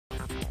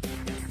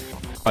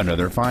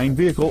Another fine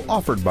vehicle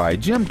offered by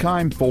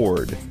Keim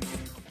Ford.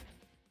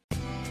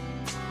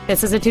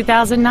 This is a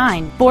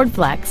 2009 Ford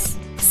Flex.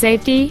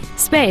 Safety,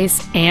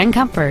 space, and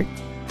comfort.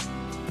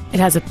 It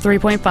has a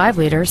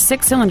 3.5-liter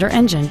six-cylinder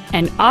engine,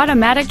 an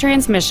automatic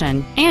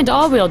transmission, and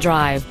all-wheel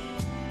drive.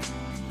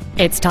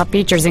 Its top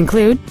features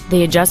include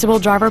the adjustable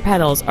driver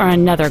pedals are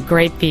another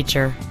great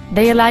feature.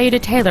 They allow you to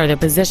tailor the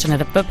position of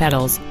the foot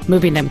pedals,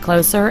 moving them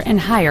closer and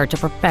higher to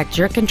perfect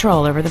your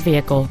control over the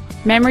vehicle.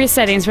 Memory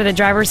settings for the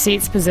driver's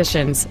seat's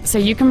positions, so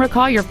you can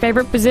recall your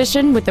favorite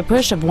position with the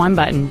push of one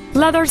button.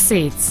 Leather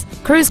seats,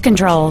 cruise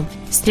control,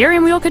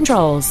 steering wheel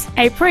controls,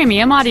 a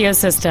premium audio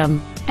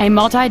system, a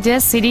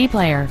multi-disc CD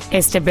player,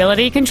 a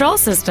stability control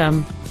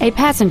system, a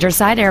passenger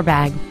side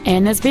airbag,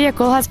 and this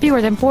vehicle has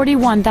fewer than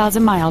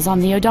 41,000 miles on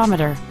the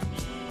odometer.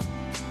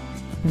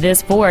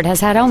 This Ford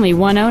has had only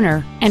one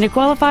owner, and it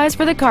qualifies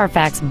for the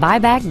Carfax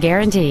buyback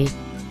guarantee.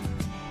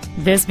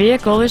 This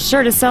vehicle is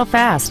sure to sell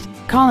fast.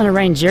 Call and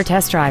arrange your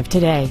test drive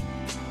today.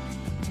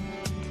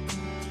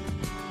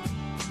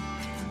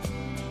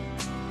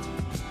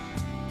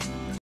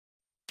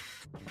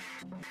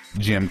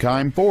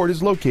 Keim Ford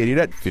is located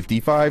at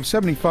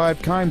 5575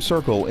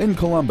 Keimcircle in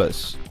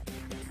Columbus.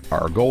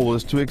 Our goal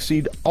is to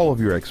exceed all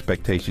of your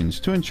expectations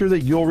to ensure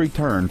that you'll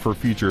return for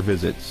future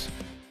visits.